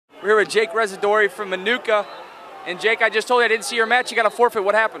We're here with Jake Residori from Minooka. And Jake, I just told you I didn't see your match. You got a forfeit.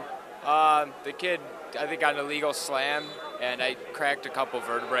 What happened? The kid, I think, got an illegal slam, and I cracked a couple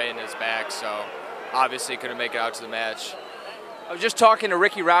vertebrae in his back, so obviously couldn't make it out to the match. I was just talking to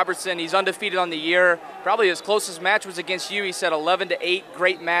Ricky Robertson. He's undefeated on the year. Probably his closest match was against you. He said 11-8,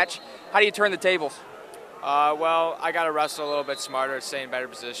 great match. How do you turn the tables? Well, I got to wrestle a little bit smarter, stay in better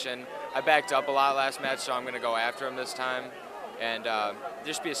position. I backed up a lot last match, so I'm going to go after him this time and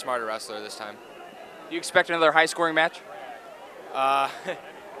just be a smarter wrestler this time. Do you expect another high-scoring match? I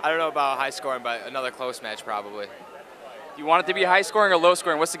don't know about high scoring, but another close match probably. Do you want it to be high-scoring or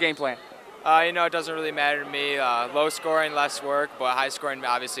low-scoring? What's the game plan? You know, it doesn't really matter to me. Low scoring, less work, but high scoring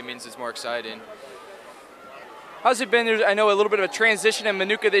obviously means it's more exciting. How's it been? There's, I know, a little bit of a transition in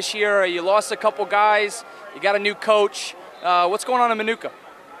Minooka this year. You lost a couple guys. You got a new coach. What's going on in Minooka?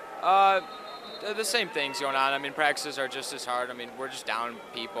 The same things going on. I mean, practices are just as hard. I mean, we're just down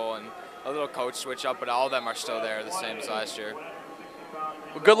people and a little coach switch up, but all of them are still there, the same as last year.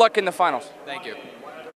 Well, good luck in the finals. Thank you.